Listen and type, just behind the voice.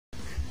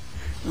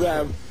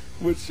Raab,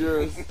 what's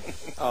yours?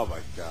 Oh my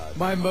God.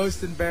 My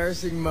most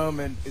embarrassing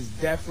moment is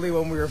definitely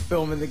when we were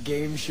filming the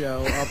game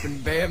show up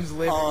in Bam's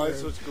living room. Oh,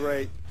 this was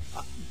great.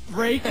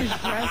 Break is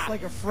dressed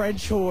like a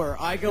French whore.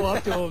 I go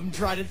up to him,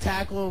 try to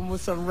tackle him with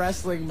some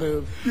wrestling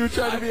move. You were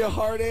trying to be a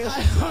hard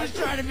ass? I was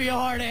trying to be a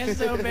hard ass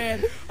so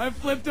bad. I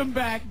flipped him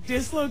back,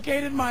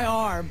 dislocated my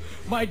arm.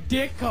 My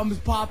dick comes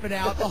popping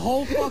out. The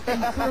whole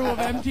fucking crew of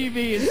MTV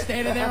is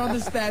standing there on the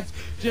steps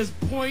just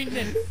pointing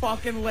and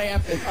fucking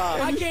laughing.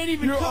 I can't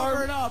even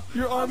cover it up.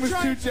 Your arm was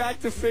too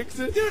jacked to fix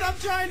it? Dude, I'm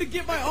trying to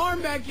get my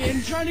arm back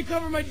in, trying to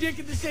cover my dick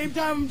at the same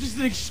time. I'm just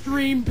in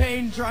extreme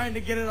pain trying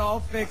to get it all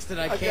fixed, and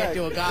I can't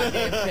do a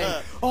goddamn thing.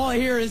 All I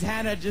hear is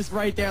Hannah just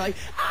right there like,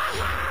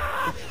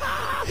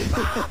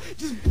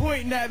 just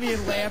pointing at me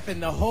and laughing.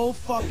 The whole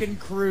fucking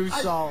crew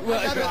saw it.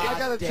 I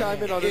gotta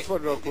chime in on this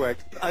one real quick.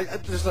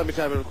 Just let me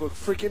chime in real quick.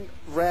 Freaking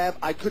Raab,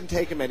 I couldn't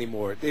take him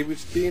anymore. He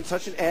was being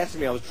such an ass to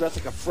me. I was dressed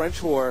like a French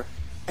whore,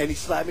 and he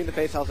slapped me in the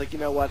face. I was like, you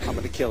know what? I'm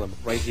gonna kill him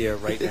right here,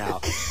 right now.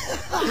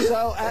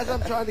 So as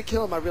I'm trying to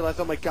kill him, I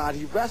realized, oh my God,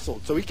 he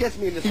wrestled. So he gets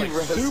me in this like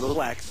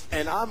suplex,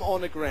 and I'm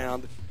on the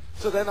ground.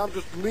 So then I'm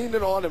just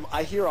leaning on him.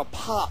 I hear a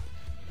pop.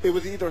 It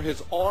was either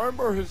his arm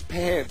or his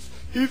pants.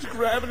 He's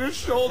grabbing his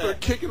shoulder,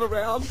 kicking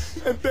around,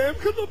 and Bam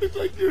comes up, he's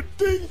like, your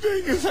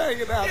ding-ding is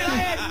hanging out. Dude, I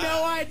had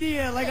no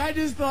idea. Like, I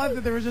just thought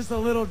that there was just a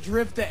little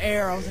drift of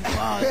air. I was like,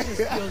 wow, this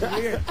just feels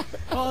weird.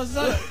 All of a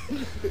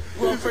sudden...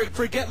 Well,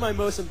 forget my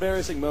most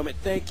embarrassing moment.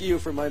 Thank you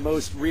for my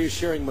most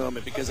reassuring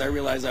moment, because I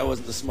realized I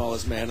wasn't the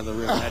smallest man in the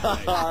room that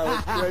night.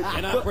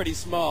 And I'm pretty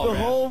small, The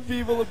man. whole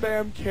Viva La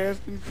Bam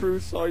cast and crew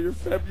saw your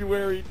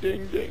February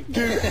ding-ding.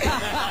 Dude.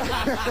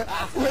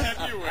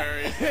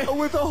 February.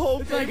 With a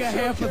whole It's like a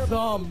half a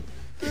thumb.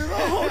 Dude, the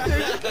whole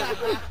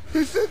thing.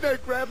 He's sitting there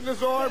grabbing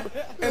his arm,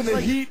 and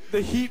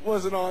the heat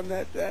wasn't on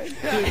that day.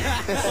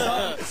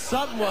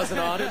 Something wasn't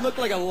on. It looked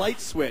like a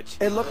light switch.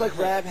 It looked like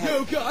Raab had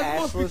Yo, God, it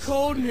must be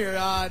cold in here.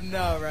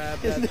 No,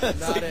 Raab, that's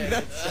not it.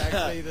 It's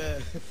actually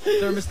the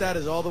thermostat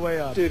is all the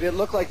way up. Dude, it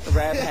looked like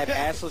Raab had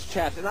assless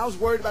chaps, and I was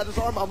worried about his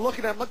arm. I'm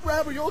looking at him like,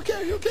 Raab, are you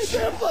okay? Are you okay?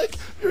 Bam's like,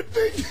 your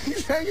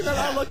ding-ding's hanging out.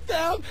 I looked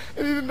down,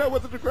 and he didn't know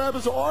whether to grab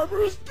his arm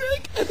or his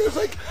dick. And there's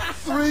like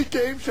 3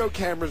 game show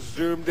cameras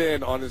zoomed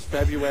in on his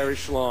February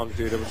schlong,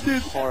 dude. It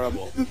was horrible.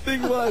 The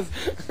thing was,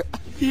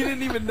 he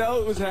didn't even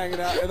know it was hanging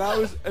out, and I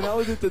was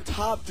at the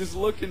top just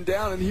looking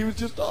down, and he was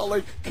just all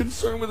like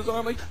concerned with his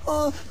arm, like,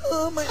 oh,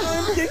 my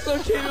arm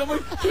dislocated. I'm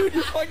like, dude,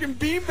 your fucking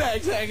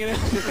beanbag's hanging out.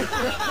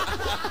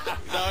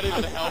 That would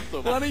even help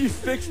them. Why don't you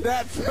fix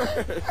that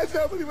first? And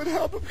nobody would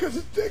help him because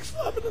his dick's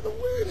flopping in the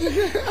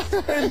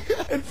wind.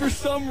 And for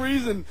some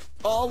reason,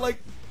 all like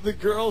the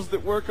girls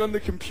that work on the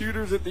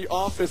computers at the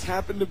office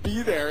happen to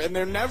be there, and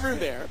they're never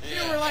there.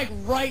 You were like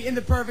right in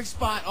the perfect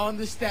spot on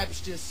the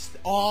steps, just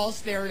all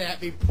staring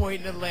at me,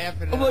 pointing and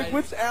laughing. I'm like,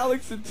 what's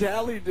Alex and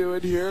Tally doing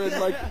here? And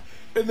like,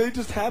 and they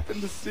just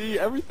happened to see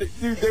everything.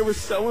 Dude, they were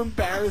so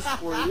embarrassed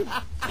for you.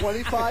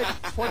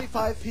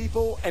 25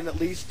 people and at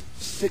least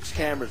 6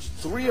 cameras.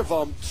 3 of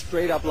them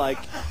straight up like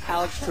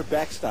Alex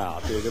Trebek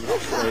style, dude. It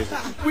was crazy.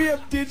 We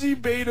have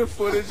digi-beta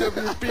footage of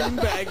your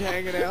beanbag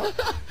hanging out.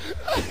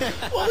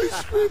 While he's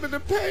screaming in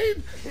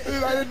pain.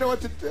 Dude, I didn't know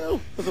what to do.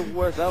 It was the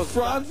worst. That was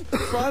Franz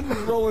was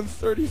rolling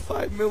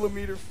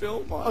 35mm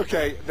film on.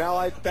 Okay,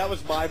 now that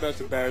was my most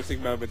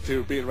embarrassing moment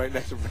too, being right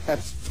next to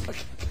Raab's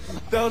fucking.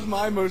 That was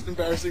my most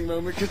embarrassing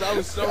moment because I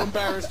was so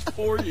embarrassed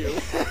for you.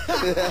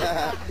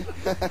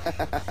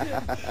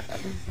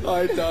 All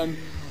right, done.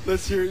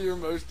 Let's hear your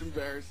most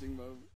embarrassing moment.